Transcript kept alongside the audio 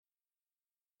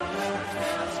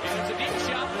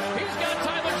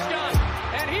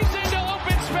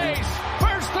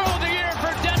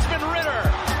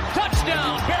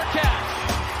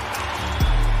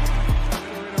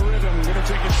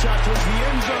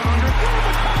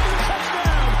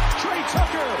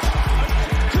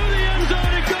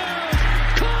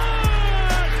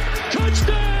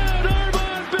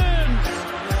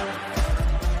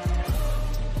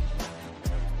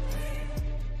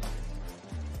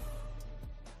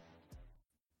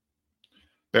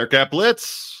Bearcat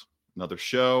Blitz, another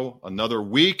show, another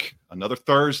week, another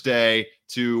Thursday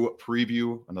to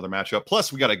preview another matchup.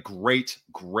 Plus, we got a great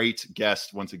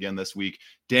guest once again this week.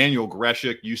 Daniel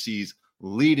Grzesiak, UC's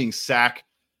leading sack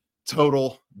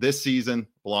total this season,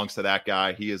 belongs to that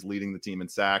guy. He is leading the team in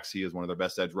sacks. He is one of their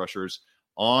best edge rushers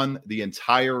on the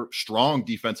entire strong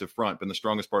defensive front, been the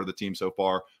strongest part of the team so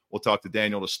far. We'll talk to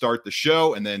Daniel to start the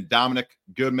show, and then Dominic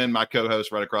Goodman, my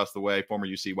co-host right across the way, former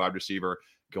UC wide receiver,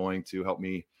 going to help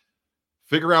me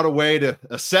figure out a way to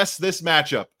assess this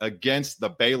matchup against the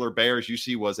Baylor Bears.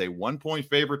 UC was a 1-point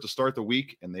favorite to start the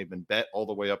week, and they've been bet all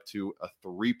the way up to a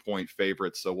 3-point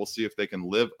favorite. So we'll see if they can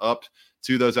live up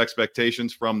to those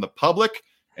expectations from the public.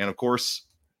 And of course,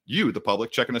 you, the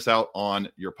public, checking us out on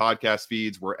your podcast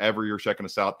feeds, wherever you're checking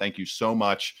us out. Thank you so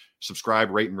much. Subscribe,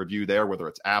 rate, and review there, whether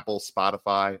it's Apple,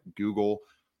 Spotify, Google,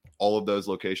 all of those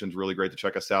locations. Really great to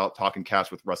check us out. Talking Cats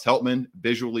with Russ Heltman.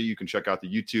 Visually, you can check out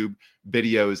the YouTube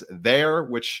videos there,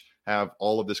 which have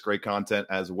all of this great content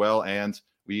as well. And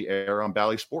we air on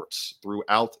Bally Sports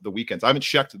throughout the weekends. I haven't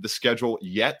checked the schedule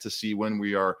yet to see when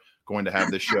we are going to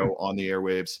have this show on the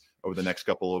airwaves over the next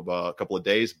couple of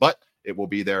days, but it will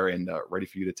be there and ready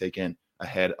for you to take in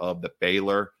ahead of the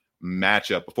Baylor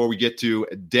matchup. Before we get to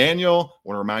Daniel, I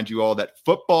want to remind you all that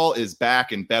football is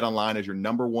back, and BetOnline is your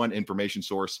number one information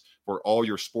source for all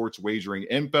your sports wagering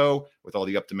info, with all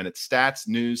the up-to-minute stats,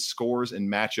 news, scores, and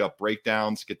matchup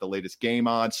breakdowns. Get the latest game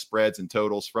odds, spreads, and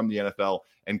totals from the NFL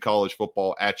and college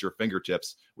football at your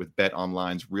fingertips with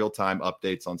BetOnline's real-time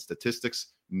updates on statistics,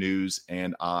 news,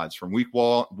 and odds. From week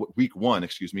one,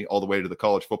 all the way to the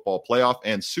college football playoff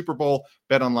and Super Bowl,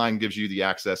 BetOnline gives you the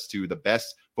access to the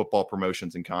best football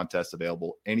promotions and contests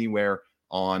available anywhere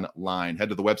online. Head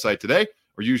to the website today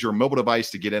or use your mobile device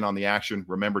to get in on the action.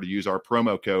 Remember to use our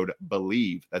promo code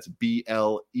BELIEVE, that's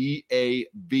BLEAV,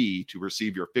 to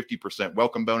receive your 50%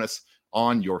 welcome bonus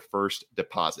on your first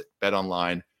deposit.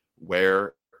 BetOnline,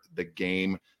 where the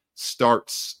game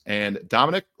starts. And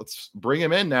Dominic, let's bring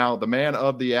him in now. The man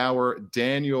of the hour,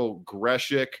 Daniel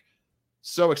Grzesiak.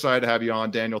 So excited to have you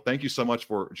on, Daniel. Thank you so much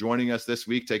for joining us this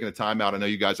week, taking the time out. I know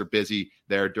you guys are busy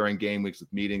there during game weeks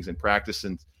with meetings and practice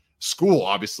and school,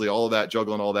 obviously, all of that,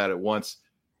 juggling all that at once.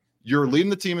 You're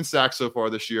leading the team in sacks so far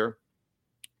this year.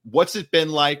 What's it been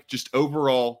like just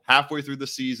overall halfway through the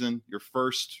season, your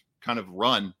first kind of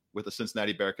run with the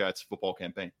Cincinnati Bearcats football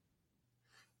campaign?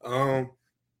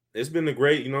 It's been a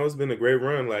great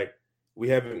run. Like, we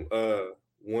haven't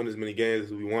won as many games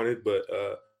as we wanted, but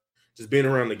just being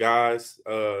around the guys,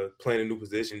 playing a new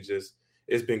position,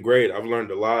 it's been great. I've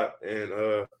learned a lot,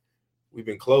 and we've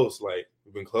been close.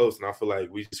 And I feel like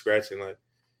we just scratching. Like,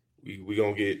 we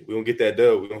gonna get that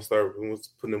dub. We're gonna start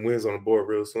putting the wins on the board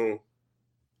real soon.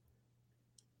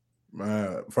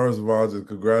 Man, first of all, just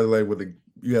congratulate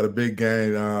you had a big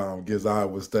game against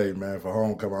Iowa State, man, for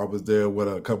homecoming. I was there with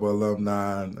a couple of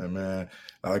alumni, and man,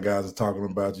 a lot of guys are talking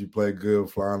about you play good,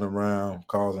 flying around,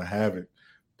 causing havoc.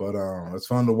 But it's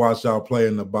fun to watch y'all play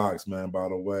in the box, man, by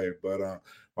the way. But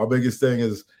my biggest thing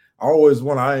is I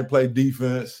ain't played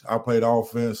defense. I played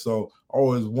offense. So I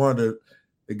always wondered,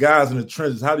 the guys in the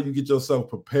trenches, how do you get yourself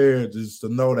prepared just to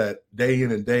know that day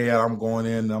in and day out I'm going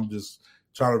in and I'm just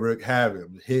trying to wreak havoc,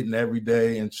 hitting every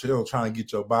day and chill, trying to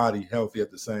get your body healthy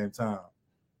at the same time?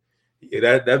 Yeah,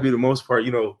 that'd be the most part.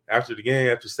 After the game,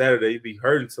 after Saturday, you'd be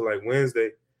hurting till like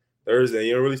Wednesday, Thursday.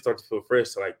 You don't really start to feel fresh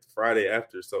till like Friday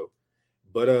after. So,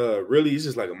 but really, it's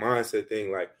just like a mindset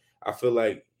thing. Like, I feel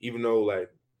like even though like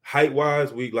height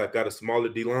wise, we like got a smaller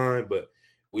D line, but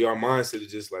our mindset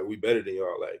is just like we better than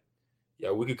y'all. Like,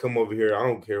 yeah, we could come over here. I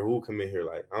don't care who come in here.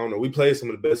 Like, I don't know. We played some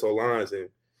of the best O lines, and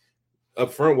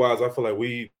up front wise, I feel like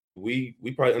we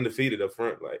probably undefeated up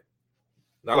front. Like,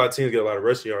 not a lot of teams get a lot of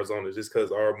rushing yards on us just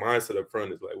because our mindset up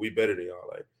front is like we better than y'all.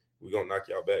 Like, we gonna knock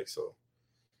y'all back. So,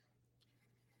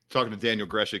 talking to Daniel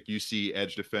Grzesiak, UC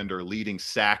edge defender, leading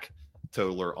sack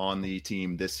totaler on the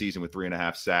team this season with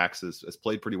 3.5 sacks, has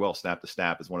played pretty well snap to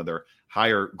snap, is one of their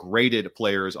higher graded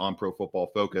players on Pro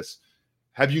Football Focus.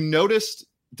 Have you noticed,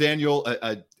 Daniel,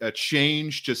 a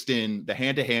change just in the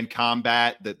hand-to-hand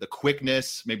combat, the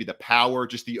quickness, maybe the power,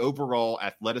 just the overall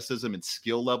athleticism and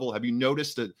skill level? Have you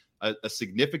noticed a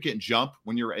significant jump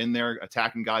when you're in there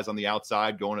attacking guys on the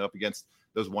outside, going up against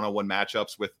those one-on-one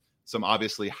matchups with some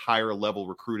obviously higher level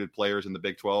recruited players in the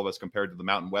Big 12 as compared to the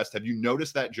Mountain West? Have you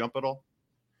noticed that jump at all?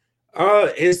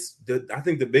 I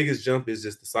think the biggest jump is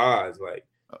just the size. Like,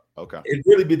 okay, it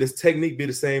really be this technique be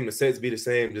the same, the sets be the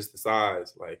same, just the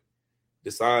size. Like, the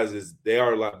size they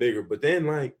are a lot bigger. But then,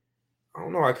 like, I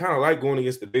don't know, I kind of like going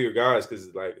against the bigger guys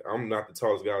because, like, I'm not the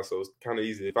tallest guy, so it's kind of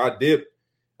easy. If I dip,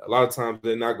 a lot of times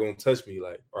they're not going to touch me,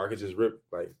 like, or I could just rip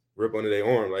under their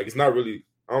arm. Like, it's not really,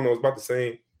 I don't know. It's about the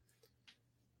same.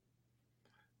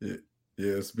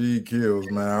 Yeah, speed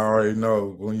kills, man. I already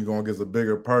know when you're going against a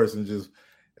bigger person,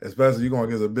 especially you're going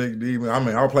against a big DB. I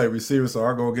mean, I'll play receiver, so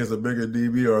I'll go against a bigger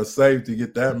DB or a safety,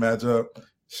 get that matchup.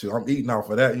 Shit, I'm eating off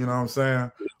of that, you know what I'm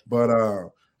saying? But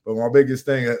my biggest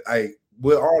thing is,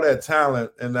 with all that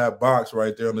talent in that box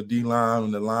right there on the D-line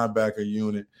and the linebacker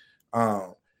unit,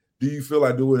 do you feel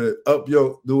like do it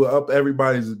up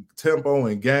everybody's tempo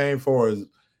and game for as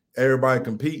everybody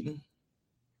competing?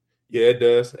 Yeah, it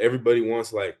does. Everybody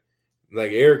wants like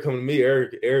Eric come to me.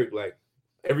 Eric, like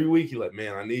every week he like,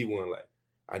 man, I need one. Like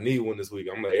I need one this week.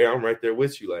 I'm like, Eric, I'm right there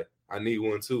with you. Like I need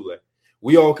one too. Like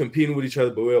we all competing with each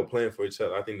other, but we all playing for each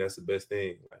other. I think that's the best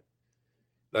thing. Like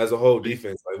that's a whole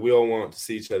defense. Like we all want to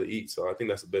see each other eat. So I think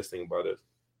that's the best thing about it.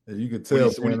 And you could tell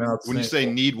when you say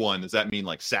need one, does that mean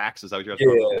like sacks? Is that what you're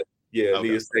talking about? Yeah,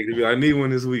 okay. I need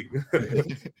one this week.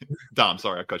 Dom,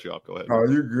 sorry, I cut you off. Go ahead. Oh,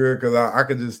 you're good because I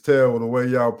can just tell the way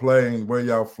y'all playing, the way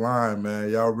y'all flying,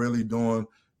 man. Y'all really doing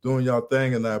y'all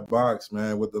thing in that box,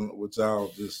 man. With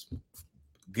y'all just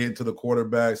getting to the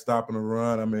quarterback, stopping the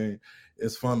run. I mean,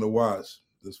 it's fun to watch.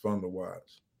 It's fun to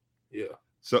watch. Yeah.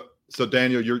 So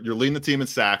Daniel, you're leading the team in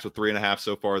sacks with 3.5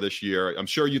 so far this year. I'm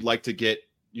sure you'd like to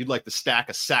stack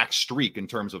a sack streak in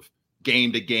terms of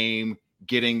game to game,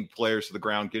 getting players to the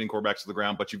ground, getting quarterbacks to the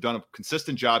ground, but you've done a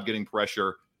consistent job getting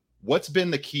pressure. What's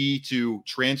been the key to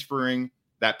transferring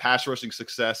that pass rushing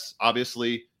success,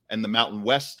 obviously, and the Mountain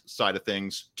West side of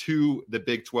things to the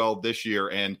Big 12 this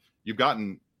year? And you've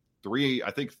gotten three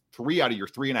out of your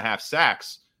 3.5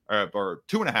 sacks, or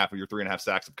 2.5 of your 3.5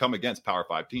 sacks have come against Power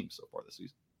 5 teams so far this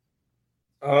season.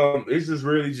 It's just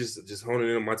really just honing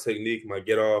in on my technique, my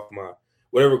get off, my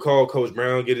whatever call Coach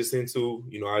Brown get us into,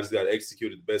 I just got to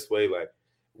execute it the best way. Like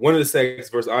one of the sacks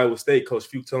versus Iowa State,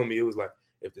 Coach Fuke told me it was like,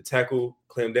 if the tackle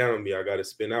clamped down on me, I got to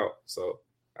spin out. So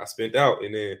I spent out,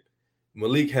 and then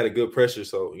Malik had a good pressure.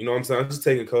 So, what I'm saying? I'm just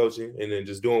taking coaching and then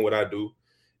just doing what I do.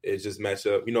 It's just match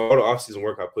up. All the offseason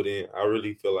work I put in, I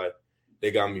really feel like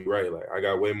they got me right. Like I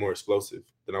got way more explosive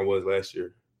than I was last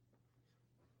year.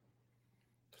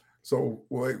 So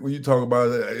when you talk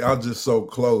about it, y'all just so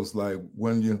close. Like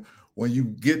when you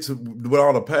get to with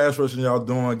all the pass rushing y'all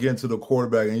doing, getting to the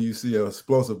quarterback, and you see an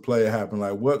explosive play happen,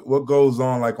 like what goes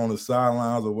on like on the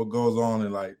sidelines, or what goes on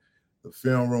in like the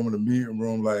film room and the meeting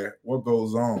room, like what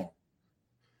goes on?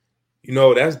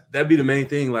 That'd be the main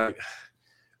thing. Like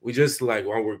we just like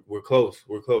while we're close.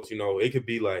 We're close. It could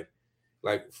be like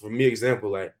for me,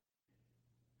 example, like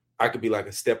I could be like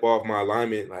a step off my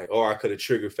alignment, like, oh, I could have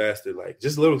triggered faster, like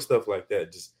just little stuff like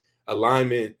that. Just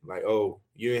alignment, like, oh,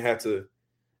 you ain't have to,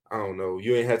 I don't know,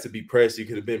 you ain't have to be pressed. You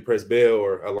could have been pressed bail,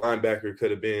 or a linebacker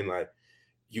could have been like,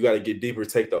 you got to get deeper,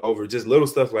 take the over, just little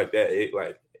stuff like that.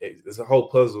 It's a whole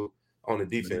puzzle on the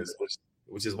defense,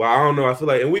 which is why I don't know. I feel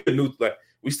like, and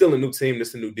we still a new team. This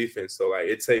is a new defense, so like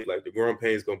it take like the growing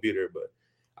pains gonna be there, but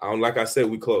like I said,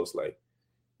 we close. Like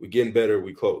we getting better,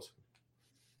 we close.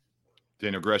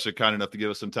 Daniel Grzesiak, kind enough to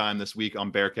give us some time this week on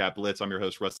Bearcat Blitz. I'm your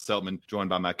host, Russ Seltman, joined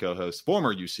by my co-host,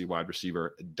 former UC wide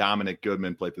receiver Dominic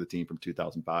Goodman, played for the team from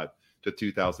 2005 to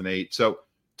 2008. So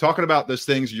talking about those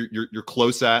things you're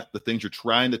close at, the things you're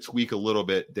trying to tweak a little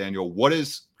bit, Daniel, what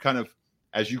is kind of,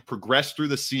 as you progress through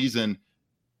the season,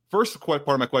 first part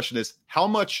of my question is, how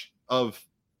much of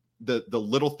the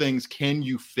little things can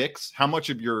you fix? How much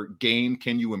of your game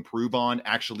can you improve on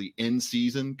actually in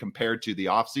season compared to the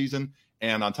off season?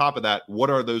 And on top of that,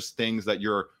 what are those things that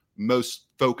you're most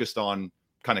focused on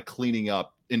kind of cleaning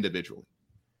up individually?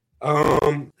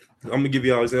 I'm going to give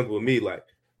you an example of me. Like,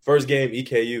 first game,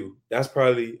 EKU, that's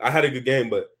probably – I had a good game,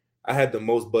 but I had the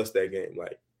most bust that game.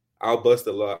 Like, I'll bust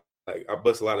a lot. Like, I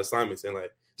bust a lot of assignments. And,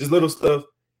 like, just little stuff.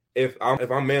 If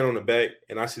I'm man on the back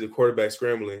and I see the quarterback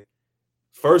scrambling,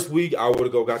 first week, I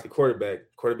would have got the quarterback.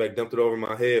 Quarterback dumped it over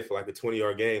my head for, like, a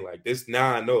 20-yard game. Like, this,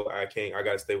 now I know I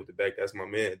got to stay with the back. That's my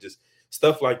man. Just –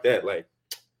 stuff like that. Like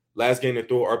last game they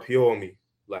threw an RPO on me.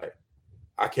 Like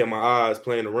I kept my eyes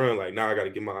playing the run. Like now I got to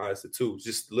get my eyes to two.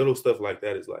 Just little stuff like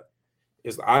that is like,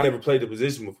 I never played the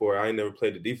position before. I ain't never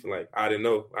played the defense. Like I didn't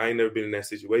know. I ain't never been in that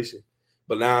situation.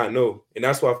 But now I know. And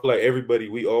that's why I feel like everybody,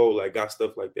 we all like got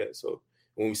stuff like that. So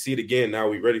when we see it again, now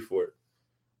we ready for it.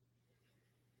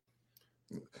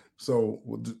 So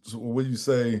what do you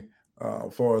say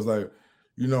as far as like,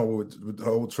 with the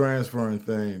whole transferring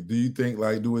thing, do you think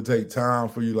like do it take time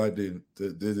for you? Like, did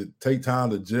it take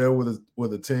time to gel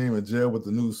with the team and gel with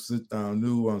the new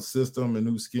system and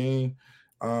new scheme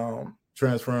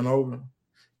transferring over?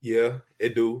 Yeah,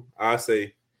 it do. I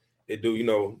say it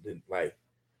do. Like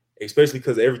especially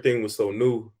because everything was so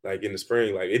new. Like in the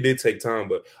spring, like it did take time,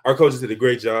 but our coaches did a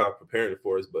great job preparing it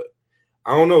for us. But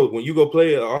I don't know. When you go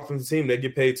play an offensive team, they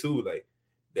get paid too. Like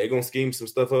they're gonna scheme some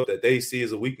stuff up that they see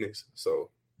as a weakness. So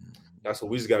that's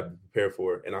what we just got to be prepared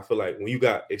for. And I feel like when you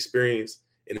got experience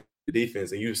in the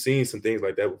defense and you've seen some things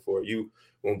like that before, you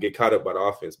won't get caught up by the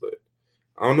offense. But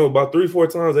I don't know, about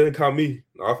 3-4 times they didn't caught me.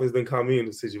 The offense didn't caught me in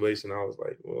the situation. I was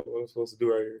like, well, what am I supposed to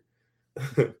do right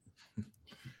here? A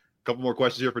couple more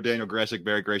questions here for Daniel Grzesiak.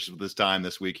 Very gracious with his time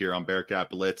this week here on Bearcat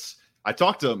Blitz. I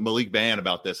talked to Malik Ban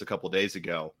about this a couple of days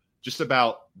ago, just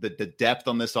about the depth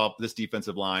on this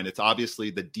defensive line. It's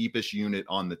obviously the deepest unit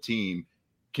on the team.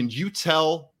 Can you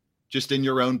tell just in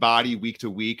your own body week to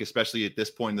week, especially at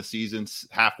this point in the season,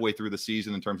 halfway through the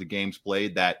season in terms of games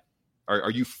played, that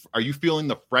are you feeling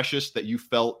the freshest that you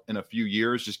felt in a few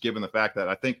years, just given the fact that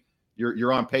I think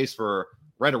you're on pace for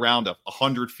right around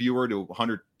 100 fewer to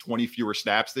 120 fewer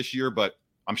snaps this year, but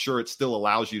I'm sure it still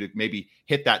allows you to maybe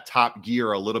hit that top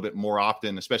gear a little bit more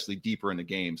often, especially deeper into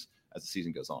games as the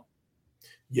season goes on.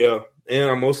 Yeah, and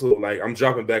I'm also I'm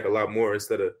dropping back a lot more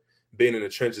instead of being in the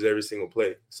trenches every single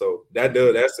play. So that's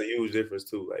a huge difference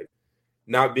too. Like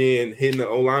not being hitting the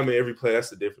O-lineman every play, that's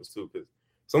the difference too. Because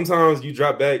sometimes you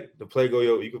drop back, the play go,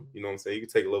 you know what I'm saying? You can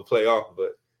take a little play off,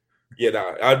 but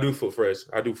yeah, I do feel fresh.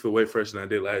 I do feel way fresher than I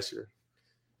did last year.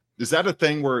 Is that a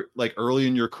thing where like early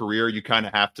in your career, you kind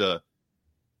of have to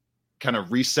kind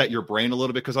of reset your brain a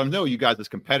little bit? Because I know you guys as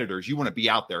competitors, you want to be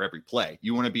out there every play.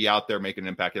 You want to be out there making an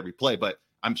impact every play, but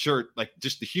I'm sure like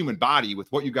just the human body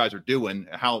with what you guys are doing,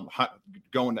 how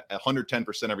going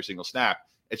 110% every single snap,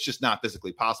 it's just not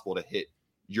physically possible to hit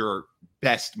your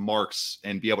best marks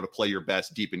and be able to play your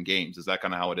best deep in games. Is that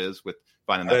kind of how it is with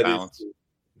finding that balance?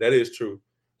 That is true.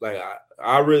 Like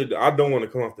I don't want to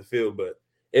come off the field, but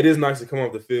it is nice to come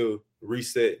off the field,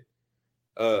 reset,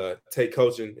 take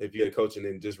coaching if you get coaching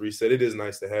and just reset. It is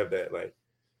nice to have that. Like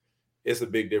it's a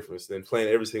big difference than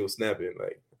playing every single snap in.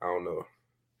 Like I don't know.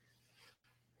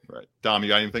 Right. Dom, you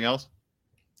got anything else?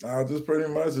 Just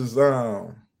pretty much is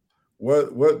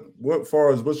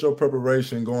what's your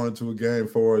preparation going into a game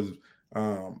for us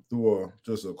through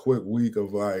just a quick week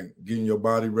of like getting your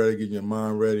body ready, getting your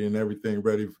mind ready and everything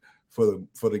ready for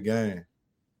the game?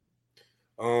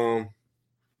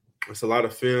 It's a lot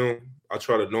of film. I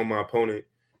try to know my opponent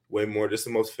way more. This is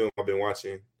the most film I've been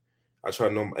watching. I try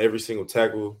to know every single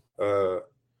tackle.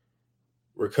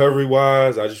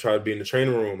 Recovery-wise, I just try to be in the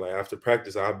training room. Like after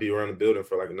practice, I'll be around the building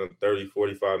for like another 30,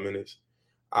 45 minutes.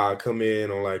 I come in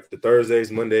on like the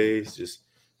Thursdays, Mondays, just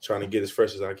trying to get as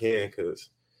fresh as I can because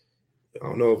I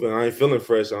don't know if I ain't feeling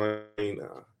fresh. I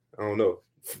don't know.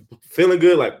 Feeling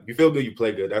good, like you feel good, you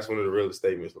play good. That's one of the realest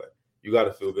statements. Like you got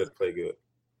to feel good to play good.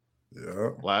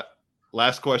 Yeah.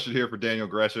 Last question here for Daniel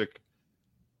Grzesiak.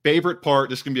 Favorite part,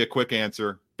 this can be a quick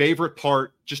answer. Favorite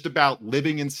part just about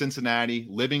living in Cincinnati,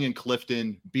 living in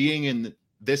Clifton, being in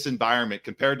this environment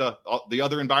compared to the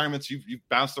other environments you've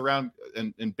bounced around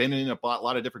and been in a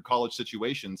lot of different college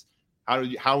situations.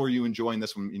 How are you enjoying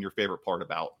this one in your favorite part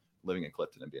about living in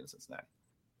Clifton and being in Cincinnati?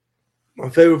 My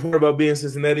favorite part about being in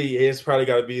Cincinnati is probably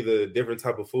got to be the different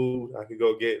type of food I could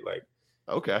go get. Like,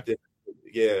 okay.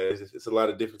 Yeah, it's a lot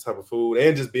of different type of food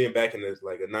and just being back in this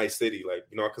like a nice city, like,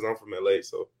 you know, because I'm from LA,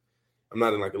 so I'm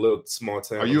not in like a little small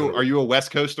town. Are you a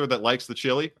West Coaster that likes the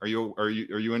chili? Are you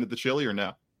into the chili or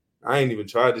no? I ain't even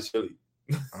tried the chili.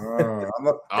 All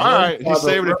right, he's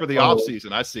saving it for the off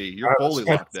season. I see. You're fully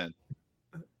locked in.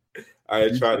 I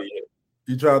had tried it yet.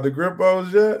 You tried the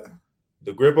Grippos yet?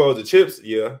 The Grippos, the chips,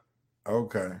 yeah.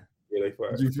 Okay. Yeah, they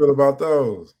fire. What do you feel about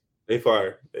those? They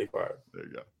fire. There you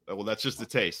go. Well, that's just the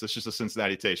taste. That's just a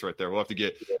Cincinnati taste right there. We'll have to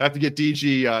get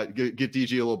DG, get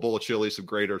DG a little bowl of chili, some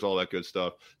graters, all that good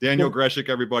stuff. Daniel Grzesiak,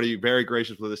 everybody, very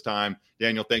gracious with his time.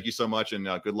 Daniel, thank you so much, and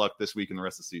good luck this week and the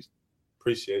rest of the season.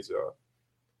 Appreciate y'all.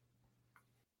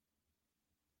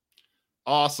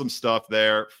 Awesome stuff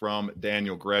there from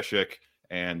Daniel Grzesiak,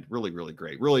 and really, really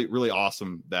great. Really, really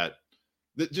awesome that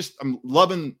just I'm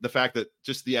loving the fact that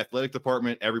just the athletic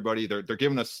department, everybody, they're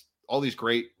giving us all this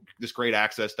great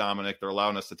access, Dominic. They're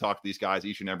allowing us to talk to these guys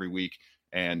each and every week.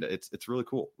 And it's really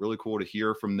cool to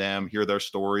hear from them, hear their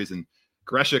stories. And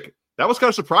Grzesiak, that was kind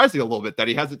of surprising a little bit that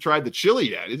he hasn't tried the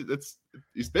chili yet.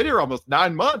 He's been here almost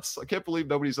 9 months. I can't believe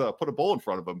nobody's put a bowl in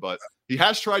front of him, but he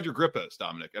has tried your Grippos,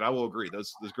 Dominic. And I will agree.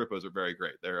 Those Grippos are very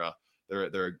great. They're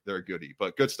a goodie,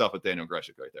 but good stuff with Daniel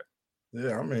Grzesiak right there.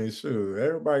 Yeah, I mean, shoot,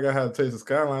 everybody got to have a taste of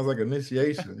Skyline. It's like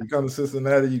initiation. You come to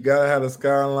Cincinnati, you got to have the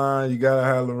Skyline, you got to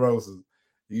have the Rosas.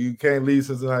 You can't leave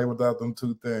Cincinnati without them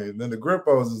two things. Then the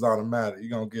Grippos is automatic. You're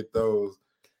going to get those.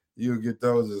 You'll get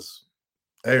those as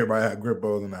everybody have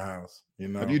Grippos in the house. You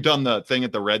know. Have you done the thing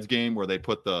at the Reds game where they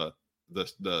put the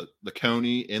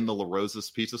coney in the La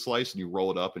Rosa's pizza slice and you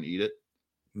roll it up and eat it?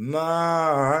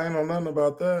 Nah, I ain't know nothing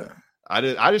about that.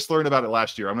 I just learned about it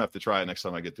last year. I'm gonna have to try it next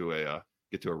time I get to a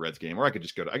Reds game, or I could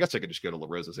just go to. I guess I could just go to La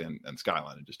Rosa's and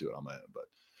Skyline and just do it on my own. But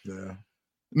Yeah.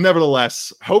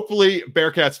 nevertheless, hopefully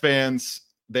Bearcats fans,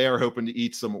 they are hoping to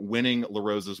eat some winning La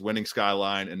Rosa's, winning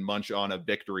Skyline, and munch on a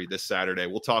victory this Saturday.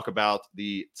 We'll talk about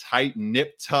the tight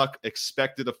nip-tuck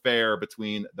expected affair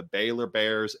between the Baylor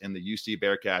Bears and the UC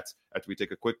Bearcats after we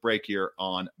take a quick break here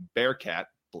on Bearcat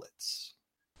Blitz.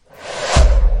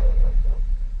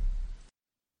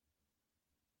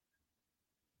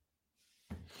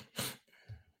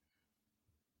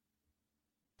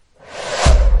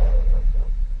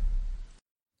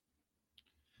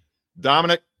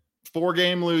 Dominic,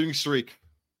 4-game losing streak.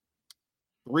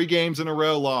 3 games in a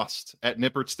row lost at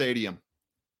Nippert Stadium.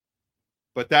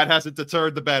 But that hasn't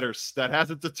deterred the bettors. That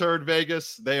hasn't deterred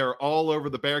Vegas. They are all over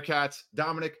the Bearcats.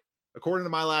 Dominic, according to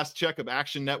my last check of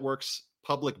Action Network's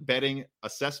public betting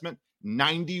assessment,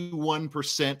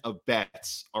 91% of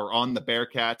bets are on the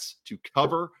Bearcats to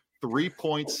cover 3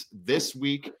 points this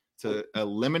week to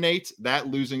eliminate that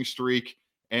losing streak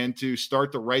and to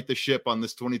start to right the ship on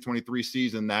this 2023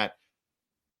 season. That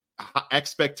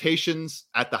expectations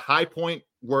at the high point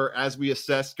were, as we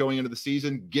assessed going into the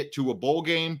season, get to a bowl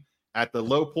game. At the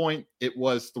low point, it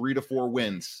was 3 to 4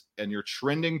 wins, and you're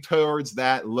trending towards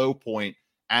that low point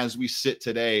as we sit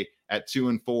today at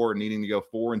 2-4, needing to go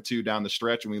 4-2 down the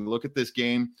stretch. When we look at this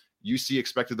game, UC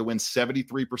expected to win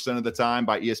 73% of the time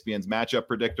by ESPN's matchup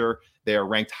predictor. They are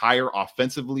ranked higher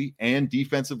offensively and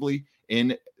defensively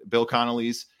in Bill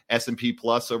Connolly's S&P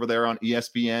Plus over there on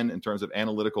ESPN in terms of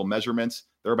analytical measurements.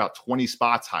 They're about 20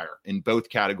 spots higher in both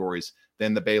categories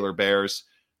than the Baylor Bears.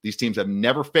 These teams have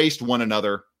never faced one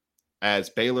another as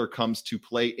Baylor comes to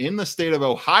play in the state of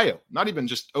Ohio, not even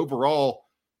just overall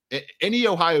any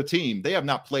Ohio team. They have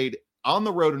not played on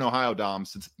the road in Ohio, Dom,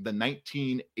 since the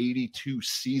 1982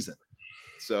 season.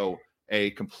 So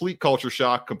a complete culture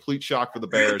shock, complete shock for the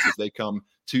Bears as they come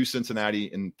to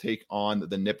Cincinnati and take on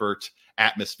the Nippert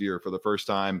atmosphere for the first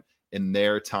time in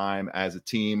their time as a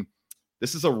team.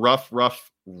 This is a rough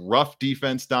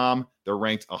defense, Dom. They're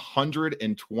ranked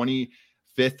 125th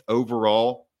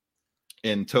overall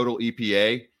in total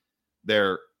EPA.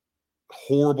 They're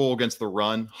horrible against the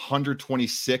run,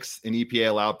 126th in EPA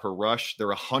allowed per rush.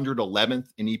 They're 111th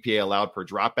in EPA allowed per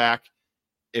dropback.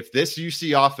 If this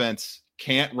UC offense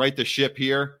can't right the ship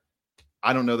here,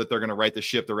 I don't know that they're going to right the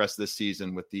ship the rest of this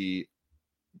season with the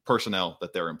personnel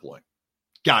that they're employing.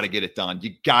 Got to get it done.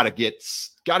 You got to get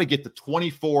the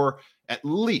 24, at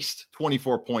least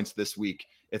 24 points this week.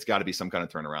 It's got to be some kind of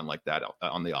turnaround like that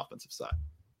on the offensive side.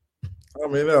 I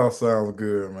mean, that all sounds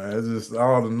good, man. It's just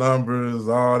all the numbers,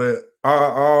 all that,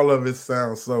 all of it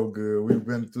sounds so good. We've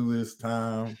been through this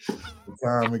time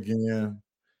again.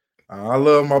 I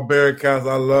love my Bearcats.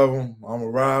 I love them. I'm gonna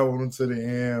ride with them to the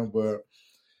end, but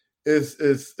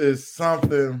it's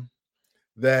something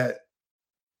that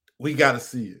we got to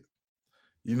see it.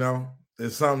 You know,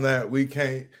 it's something that we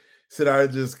can't sit out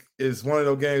and just. It's one of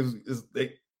those games.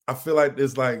 I feel like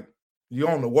it's like you're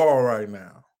on the wall right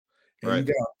now. And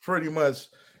You got pretty much,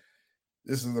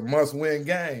 this is a must-win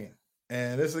game.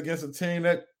 And it's against a team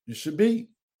that you should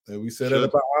beat. And we said that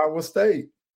about Iowa State.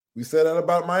 We said that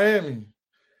about Miami.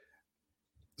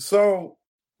 So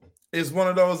it's one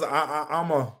of those,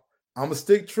 I'm a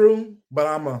stick true, but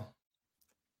I'm a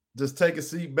just take a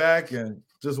seat back and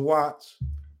just watch.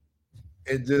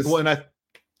 And just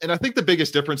and I think the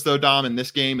biggest difference, though, Dom, in this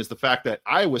game is the fact that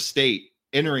Iowa State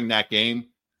entering that game,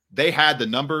 they had the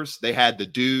numbers, they had the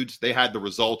dudes, they had the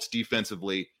results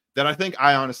defensively that I think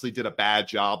I honestly did a bad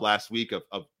job last week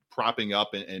of propping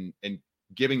up and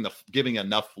giving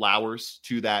enough flowers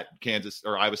to that Kansas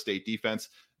or Iowa State defense.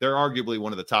 They're arguably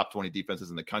one of the top 20 defenses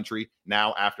in the country.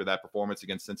 Now, after that performance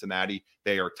against Cincinnati,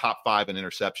 they are top 5 in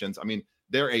interceptions. I mean,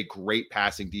 they're a great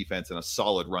passing defense and a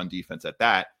solid run defense at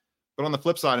that. But on the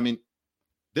flip side, I mean,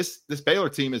 this Baylor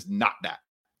team is not that.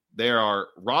 There are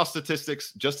raw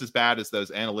statistics just as bad as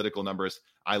those analytical numbers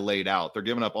I laid out. They're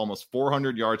giving up almost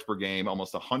 400 yards per game,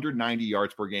 almost 190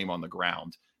 yards per game on the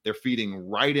ground. They're feeding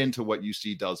right into what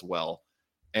UC does well.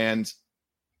 And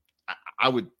I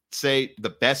would say the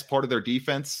best part of their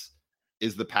defense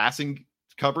is the passing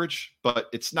coverage, but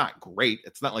it's not great.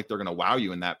 It's not like they're going to wow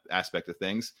you in that aspect of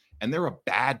things. And they're a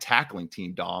bad tackling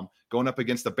team, Dom, going up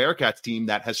against the Bearcats team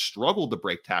that has struggled to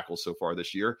break tackles so far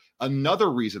this year. Another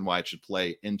reason why it should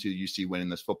play into UC winning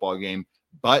this football game.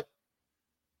 But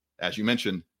as you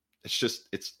mentioned, it's just,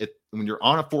 when you're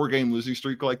on a 4-game losing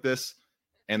streak like this,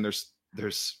 and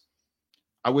there's,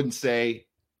 I wouldn't say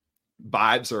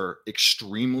vibes are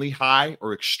extremely high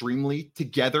or extremely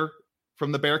together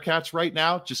from the Bearcats right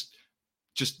now. Just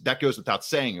just that goes without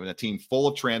saying. When a team full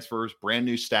of transfers, brand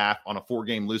new staff on a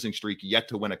 4-game losing streak, yet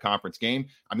to win a conference game,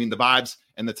 I mean, the vibes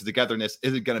and the togetherness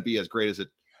isn't going to be as great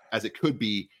as it could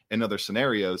be in other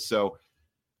scenarios. So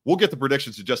we'll get the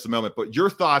predictions in just a moment. But your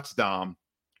thoughts, Dom,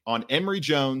 on Emory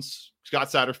Jones, Scott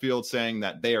Satterfield saying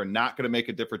that they are not going to make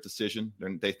a different decision.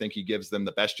 They think he gives them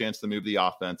the best chance to move the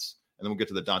offense. And then we'll get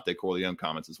to the Dante Corleone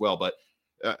comments as well. But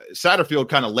Satterfield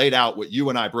kind of laid out what you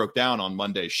and I broke down on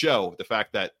Monday's show, the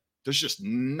fact that there's just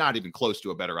not even close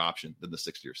to a better option than the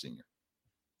 6th-year senior.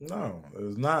 No,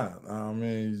 it's not. I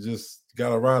mean, you just got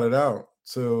to ride it out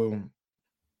till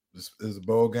it's a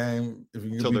bowl game. If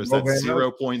you until there's that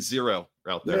 0.0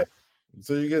 out there. Yeah.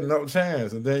 So you get no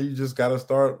chance. And then you just got to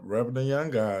start repping the young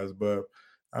guys. But,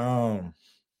 I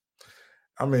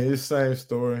mean, it's the same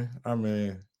story. I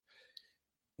mean,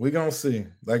 we're going to see.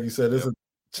 Like you said, it's a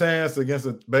chance against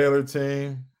a Baylor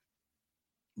team.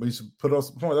 We should put up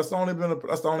some points. That's the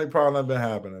only problem that's been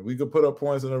happening. We could put up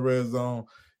points in the red zone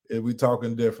if we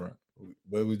talking different,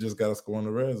 but we just got to score in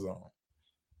the red zone.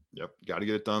 Yep, got to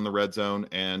get it done in the red zone,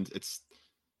 and it's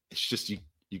just you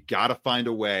got to find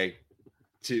a way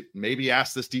to maybe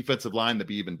ask this defensive line to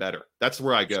be even better. That's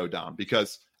where I go, Dom,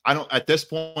 because at this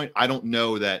point I don't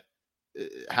know that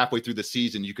halfway through the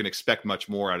season you can expect much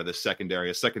more out of this secondary.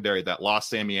 A secondary that lost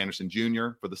Sammy Anderson Jr.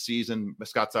 for the season.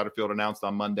 Scott Satterfield announced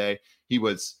on Monday he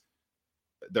was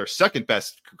their second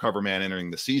best cover man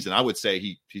entering the season. I would say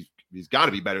he's got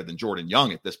to be better than Jordan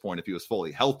Young at this point. If he was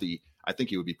fully healthy, I think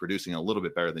he would be producing a little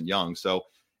bit better than Young. So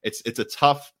it's a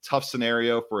tough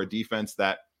scenario for a defense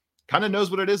that kind of knows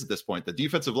what it is at this point. The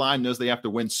defensive line knows they have to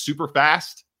win super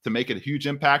fast to make a huge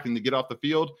impact and to get off the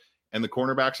field. And the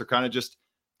cornerbacks are kind of just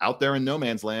out there in no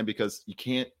man's land because you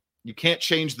can't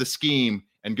change the scheme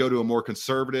and go to a more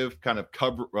conservative kind of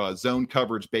zone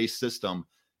coverage based system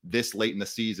this late in the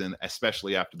season,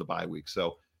 especially after the bye week.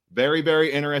 So very,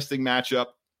 very interesting matchup.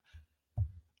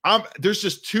 There's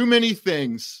just too many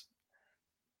things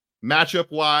matchup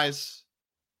wise,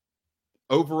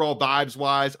 overall vibes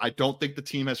wise. I don't think the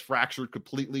team has fractured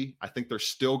completely. I think they're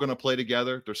still going to play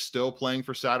together. They're still playing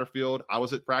for Satterfield. I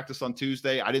was at practice on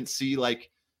Tuesday. I didn't see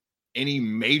any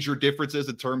major differences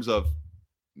in terms of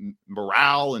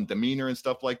morale and demeanor and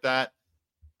stuff like that.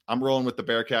 I'm rolling with the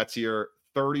Bearcats here.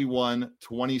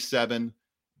 31-27,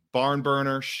 barn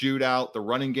burner shootout. The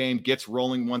running game gets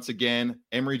rolling once again.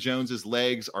 Emory Jones's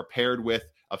legs are paired with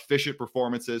efficient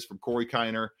performances from Corey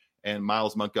Kiner and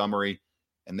Miles Montgomery,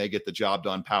 and they get the job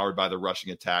done, powered by the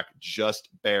rushing attack just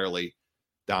barely.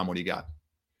 Dom, what do you got?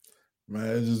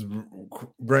 Man, it just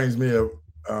brings me up.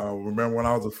 Remember when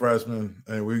I was a freshman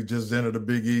and we just entered the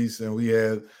Big East and we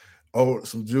had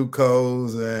some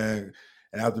JUCOs and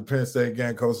after Penn State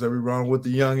game, coach said we run with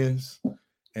the youngins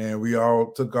and we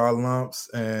all took our lumps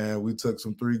and we took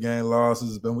some 3-game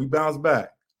losses, but we bounced back.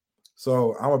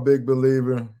 So I'm a big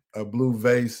believer of Blue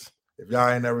Vase. If y'all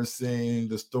ain't never seen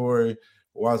the story,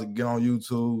 watch it, get on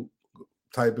YouTube,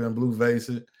 type in Blue Vase.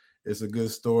 It's a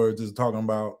good story, just talking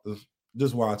about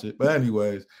just watch it. But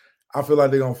anyways, I feel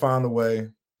like they're gonna find a way,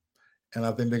 and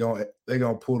I think they're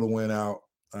gonna pull the win out.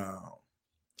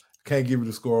 Can't give you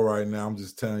the score right now. I'm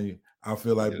just telling you, I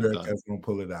feel like Bearcats gonna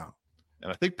pull it out.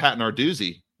 And I think Pat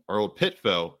Narduzzi, our old Pitt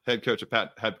foe, head coach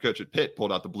at Pitt,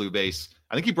 pulled out the Blue Vase.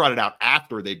 I think he brought it out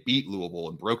after they beat Louisville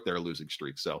and broke their losing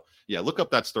streak. So yeah, look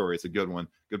up that story. It's a good one.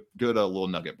 Good little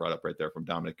nugget brought up right there from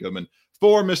Dominic Goodman.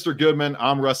 For Mr. Goodman,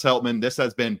 I'm Russ Heltman. This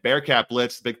has been Bearcat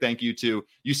Blitz. Big thank you to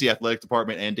UC Athletic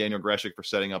Department and Daniel Grzesiak for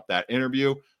setting up that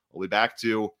interview. We'll be back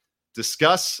to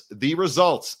discuss the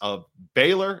results of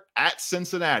Baylor at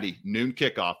Cincinnati, noon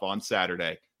kickoff on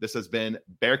Saturday. This has been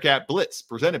Bearcat Blitz,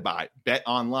 presented by Bet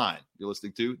Online. You're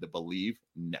listening to the Believe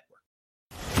Network.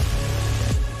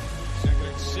 2nd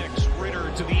and 6,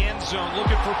 Ritter to the end zone,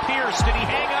 looking for Pierce. Did he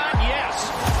hang on? Yes.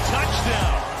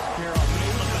 Touchdown. Here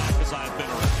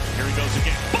he goes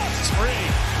again. Busts free.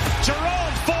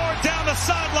 Jerome Ford down the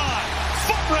sideline.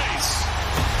 Foot race.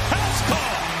 Pass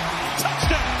call.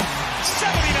 Touchdown.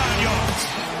 79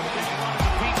 yards.